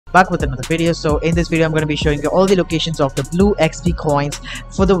back with another video. So in this video I'm going to be showing you all the locations of the blue XP coins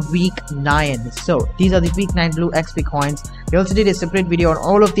for the week 9. So these are the week 9 blue XP coins. We also did a separate video on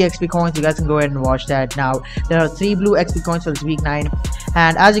all of the XP coins. You guys can go ahead and watch that. Now there are 3 blue XP coins for this week 9,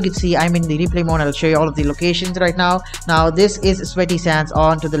 and as you can see I'm in the replay mode. I'll show you all of the locations right now. Now this is Sweaty Sands.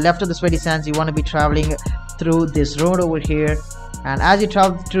 On to the left of the Sweaty Sands you want to be traveling through this road over here, and as you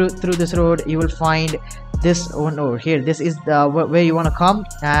travel through this road you will find this one over here. This is the where you want to come,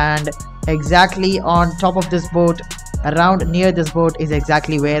 and exactly on top of this boat, around near this boat, is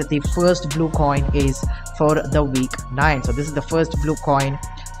exactly where the first blue coin is for the week 9. So this is the first blue coin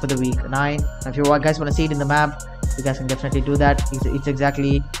for the week 9. If you guys want to see it in the map, you guys can definitely do that. It's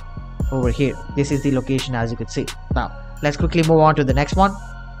exactly over here. This is the location, as you could see. Now let's quickly move on to the next one.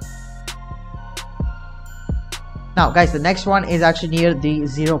 Now guys, the next one is actually near the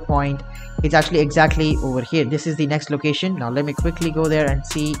 0 point. It's actually exactly over here. This is the next location. Now let me quickly go there and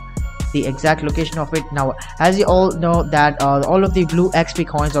see the exact location of it. Now as you all know that all of the blue XP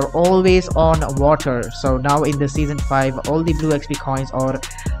coins are always on water. So now in the season 5 all the blue XP coins are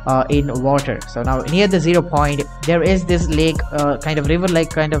in water. So now near the 0 point there is this lake, kind of river like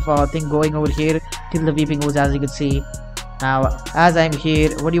kind of thing going over here till the weeping woods, as you can see. Now as I'm here,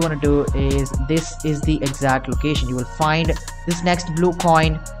 what you want to do is, this is the exact location. You will find this next blue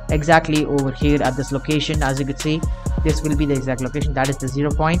coin exactly over here at this location. As you can see, this will be the exact location. That is the 0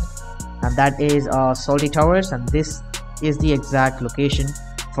 point, and that is Salty Towers, and this is the exact location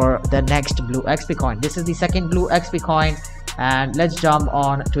for the next blue XP coin. This is the second blue XP coin, and let's jump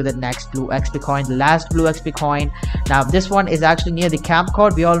on to the next blue XP coin, the last blue XP coin. Now this one is actually near the camp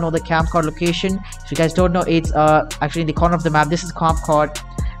card. We all know the camp card location. If you guys don't know, it's actually in the corner of the map. This is camp card,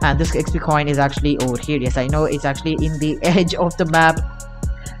 and this XP coin is actually over here. Yes, I know, it's actually in the edge of the map.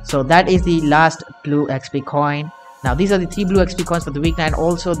 So that is the last blue XP coin. Now these are the 3 blue XP coins for the week 9.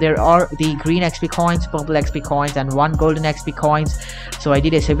 Also there are the green XP coins, purple XP coins, and 1 golden XP coins. So I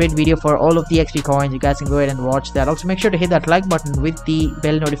did a separate video for all of the XP coins. You guys can go ahead and watch that. Also make sure to hit that like button with the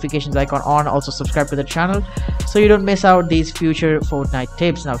bell notifications icon on. Also subscribe to the channel so you don't miss out these future Fortnite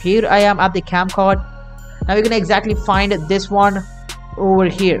tips. Now here I am at the camp card. Now you're gonna exactly find this one over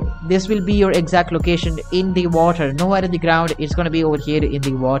here. This will be your exact location in the water, nowhere in the ground. It's going to be over here in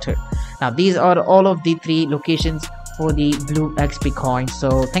the water. Now these are all of the 3 locations for the blue XP coins.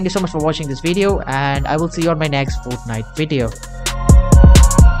 So thank you so much for watching this video, and I will see you on my next Fortnite video.